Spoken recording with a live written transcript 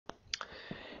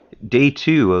Day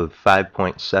 2 of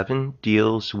 5.7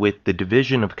 deals with the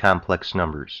division of complex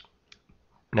numbers.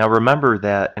 Now remember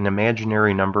that an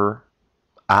imaginary number,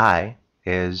 I,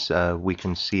 as we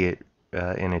can see it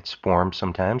in its form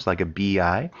sometimes, like a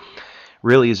bi,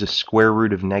 really is a square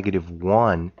root of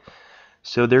 -1.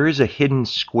 So there is a hidden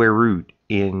square root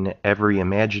in every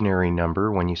imaginary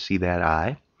number when you see that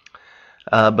I.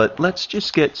 But let's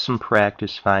just get some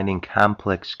practice finding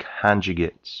complex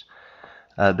conjugates.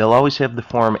 They'll always have the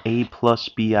form a plus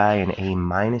bi and a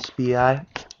minus bi.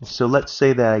 So let's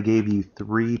say that I gave you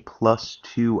 3 plus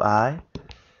 2i.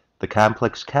 The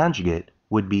complex conjugate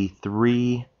would be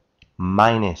 3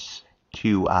 minus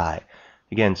 2i.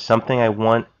 Again, something I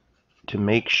want to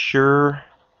make sure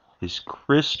is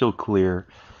crystal clear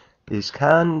is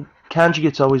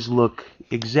conjugates always look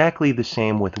exactly the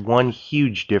same with one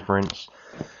huge difference.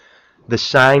 The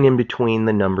sign in between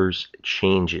the numbers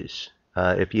changes.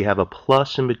 If you have a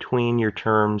plus in between your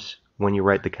terms, when you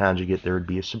write the conjugate, there would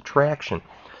be a subtraction.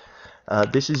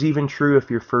 This is even true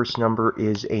if your first number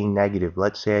is a negative.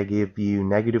 Let's say I give you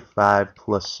 -5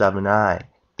 plus 7i.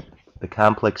 The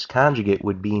complex conjugate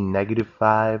would be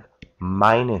 -5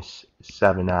 minus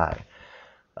 7i.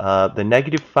 The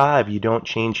 -5 you don't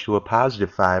change to a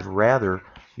 +5. Rather,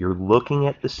 you're looking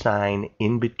at the sign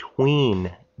in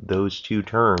between those two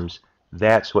terms.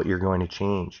 That's what you're going to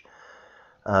change.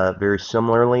 Very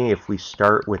similarly, if we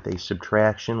start with a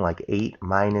subtraction like 8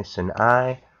 minus an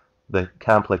I, the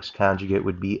complex conjugate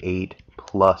would be 8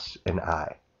 plus an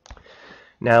I.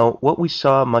 Now, what we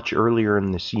saw much earlier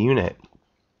in this unit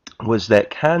was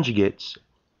that conjugates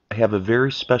have a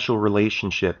very special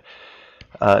relationship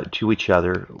to each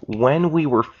other. When we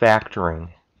were factoring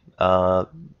the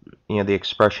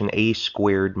expression a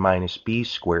squared minus b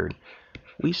squared,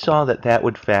 we saw that that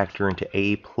would factor into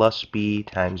a plus b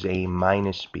times a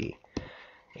minus b.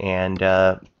 And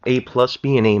a plus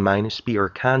b and a minus b are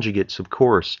conjugates, of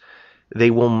course.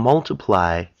 They will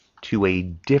multiply to a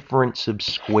difference of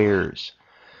squares.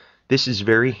 This is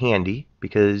very handy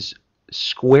because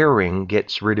squaring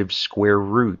gets rid of square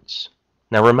roots.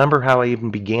 Now remember how I even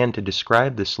began to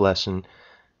describe this lesson.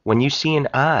 When you see an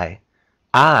I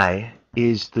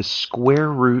is the square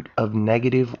root of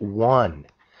 -1.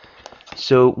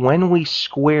 So when we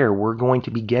square, we're going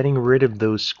to be getting rid of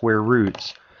those square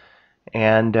roots.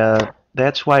 And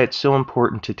that's why it's so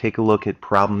important to take a look at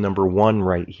problem number 1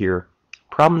 right here.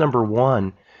 Problem number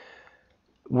 1,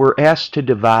 we're asked to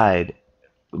divide,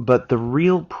 but the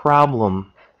real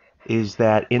problem is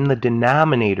that in the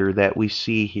denominator that we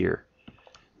see here,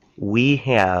 we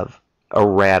have a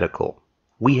radical.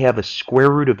 We have a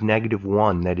square root of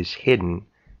 -1 that is hidden,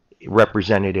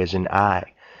 represented as an I.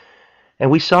 And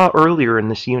we saw earlier in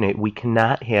this unit we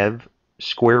cannot have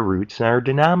square roots in our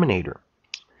denominator.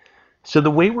 So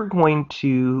the way we're going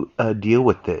to deal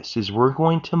with this is we're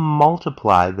going to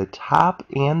multiply the top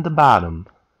and the bottom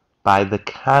by the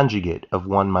conjugate of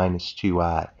 1 minus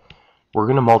 2i. We're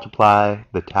going to multiply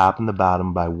the top and the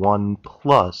bottom by 1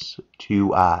 plus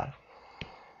 2i.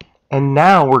 And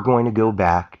now we're going to go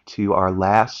back to our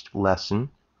last lesson,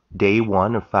 day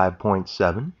 1 of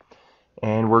 5.7.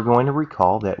 And we're going to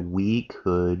recall that we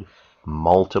could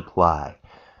multiply.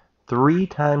 3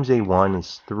 times a 1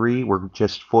 is 3. We're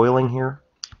just foiling here.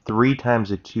 3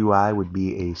 times a 2i would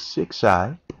be a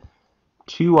 6i.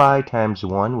 2i times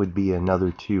 1 would be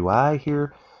another 2i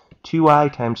here. 2i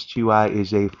times 2i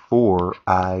is a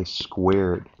 4i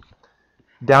squared.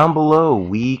 Down below,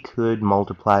 we could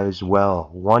multiply as well.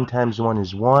 1 times 1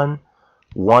 is 1.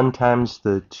 1 times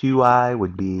the 2i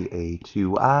would be a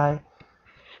 2i.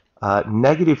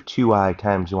 -2i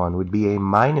times 1 would be a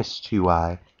minus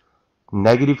 2i.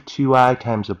 -2i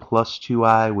times a plus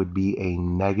 2i would be a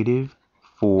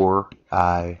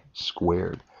 -4i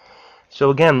squared.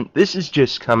 So again, this is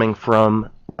just coming from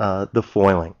the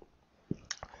foiling.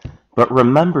 But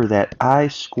remember that I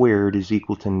squared is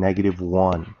equal to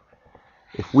 -1.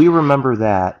 If we remember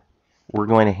that, we're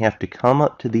going to have to come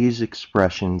up to these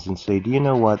expressions and say, do you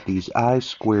know what? These I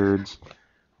squareds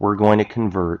we're going to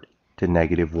convert to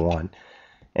 -1.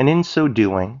 And in so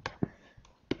doing,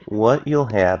 what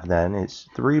you'll have then is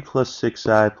 3 plus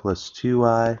 6i plus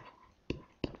 2i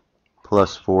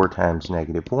plus 4 times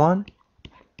 -1.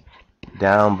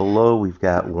 Down below we've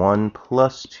got 1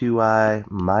 plus 2i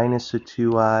minus a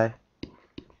 2i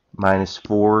minus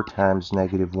 4 times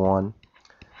 -1.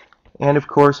 And of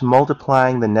course,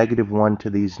 multiplying the -1 to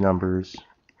these numbers,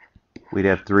 we'd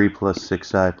have 3 plus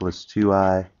 6i plus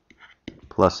 2i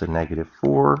plus a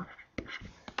 -4.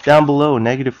 Down below,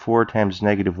 -4 times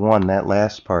 -1, that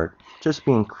last part, just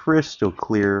being crystal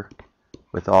clear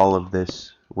with all of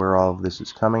this, where all of this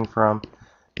is coming from.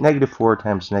 Negative 4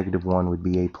 times negative 1 would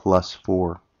be a plus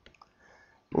 4.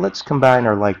 Let's combine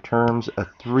our like terms. A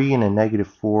 3 and a negative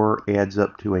 4 adds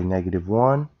up to a negative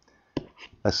 1.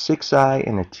 A 6i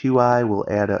and a 2i will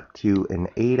add up to an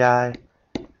 8i.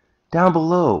 Down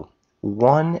below,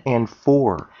 1 and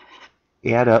 4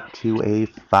 add up to a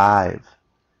 5.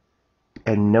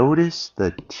 And notice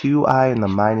the 2i and the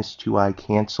minus 2i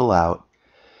cancel out.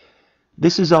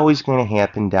 This is always going to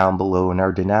happen down below in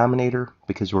our denominator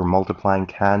because we're multiplying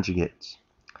conjugates.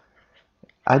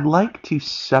 I'd like to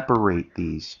separate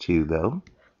these two though.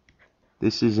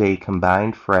 This is a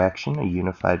combined fraction, a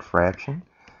unified fraction.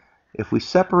 If we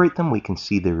separate them, we can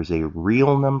see there is a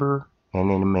real number and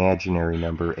an imaginary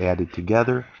number added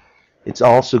together. It's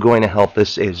also going to help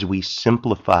us as we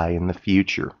simplify in the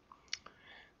future.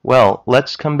 Well,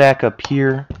 let's come back up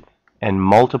here and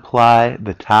multiply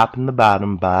the top and the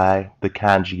bottom by the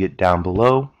conjugate down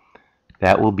below.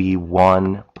 That will be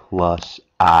 1 plus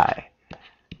I.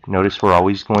 Notice we're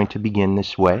always going to begin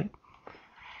this way.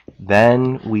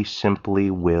 Then we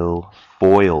simply will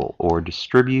FOIL or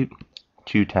distribute.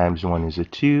 2 times 1 is a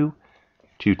 2.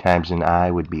 2 times an I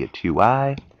would be a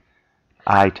 2i.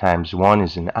 I times 1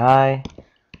 is an I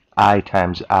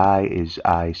times I is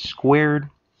I squared.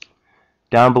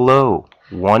 Down below,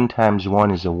 1 times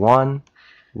 1 is a 1.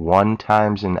 1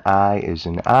 times an I is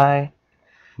an I.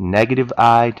 Negative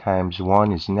I times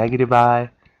 1 is negative I.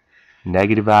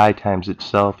 Negative I times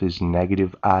itself is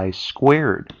negative I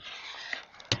squared.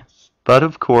 But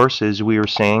of course, as we were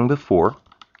saying before,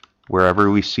 wherever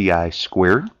we see I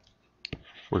squared,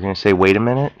 we're going to say, wait a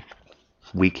minute,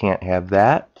 we can't have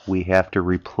that. We have to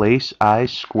replace I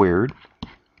squared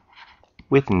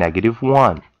with negative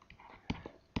 1.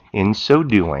 In so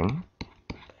doing,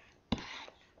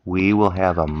 we will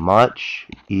have a much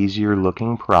easier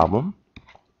looking problem.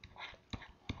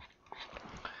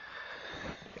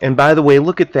 And by the way,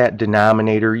 look at that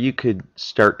denominator. You could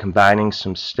start combining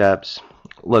some steps.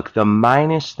 Look, the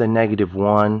minus the negative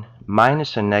 1,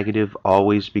 minus a negative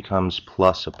always becomes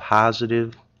plus a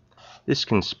positive. This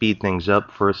can speed things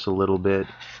up for us a little bit.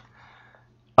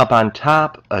 Up on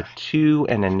top, a 2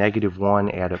 and a negative 1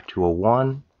 add up to a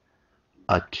 1.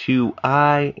 A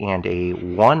 2i and a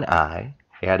 1i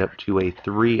add up to a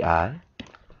 3i.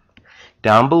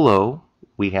 Down below,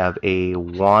 we have a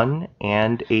 1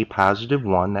 and a positive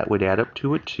 1. That would add up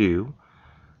to a 2.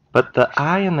 But the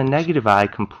I and the negative I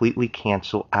completely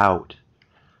cancel out,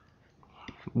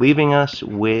 leaving us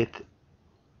with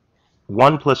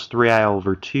 1 plus 3i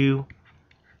over 2.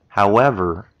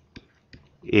 However,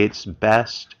 it's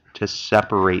best to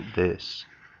separate this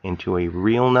into a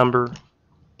real number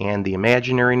and the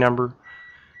imaginary number.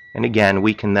 And again,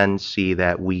 we can then see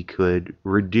that we could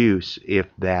reduce if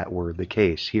that were the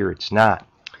case. Here it's not.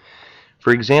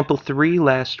 For example 3,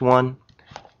 last one,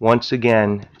 once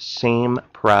again, same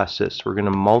process. We're going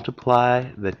to multiply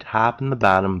the top and the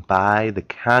bottom by the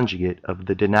conjugate of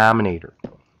the denominator.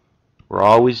 We're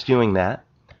always doing that.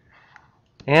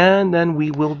 And then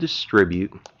we will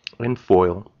distribute and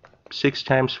FOIL. 6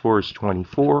 times 4 is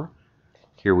 24.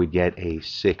 Here we get a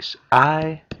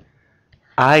 6i.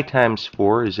 I times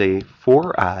 4 is a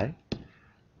 4i.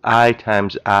 I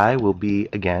times I will be,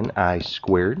 again, I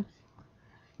squared.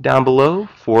 Down below,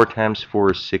 4 times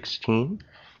 4 is 16.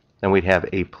 Then we'd have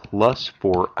a plus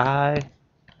 4i.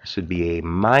 This would be a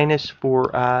minus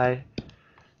 4i.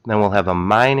 Then we'll have a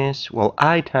minus, well,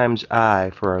 I times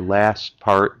I for our last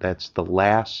part, that's the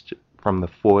last from the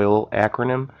FOIL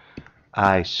acronym,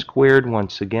 I squared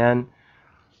once again.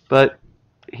 But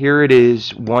here it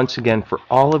is, once again, for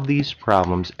all of these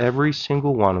problems, every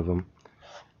single one of them,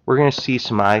 we're going to see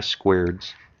some I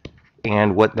squareds.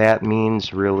 And what that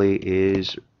means really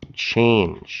is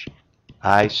change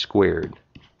I squared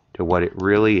to what it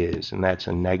really is, and that's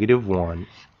a negative 1.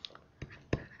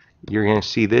 You're going to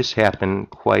see this happen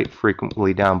quite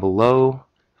frequently down below.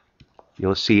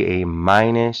 You'll see a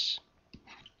minus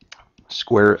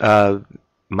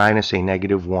minus a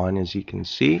negative 1, as you can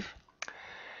see.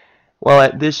 Well,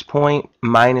 at this point,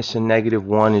 minus a negative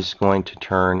 1 is going to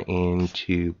turn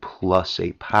into plus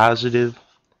a positive.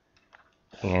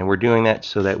 And we're doing that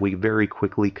so that we very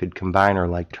quickly could combine our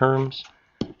like terms.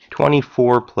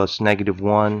 24 plus negative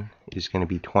 1 is going to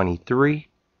be 23.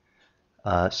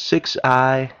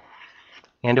 6i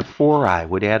and a 4i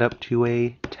would add up to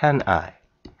a 10i.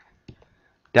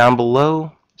 Down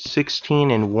below,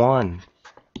 16 and 1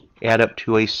 add up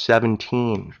to a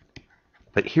 17.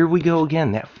 But here we go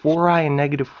again. That 4i and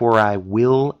negative 4i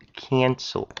will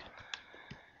cancel.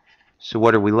 So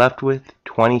what are we left with?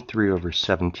 23 over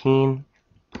 17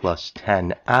 plus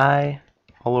 10i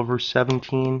all over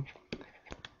 17.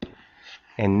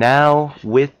 And now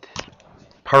with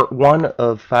part 1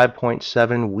 of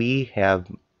 5.7, we have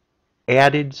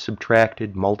added,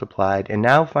 subtracted, multiplied, and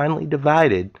now finally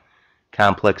divided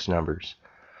complex numbers.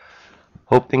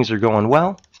 Hope things are going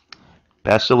well.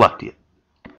 Best of luck to you.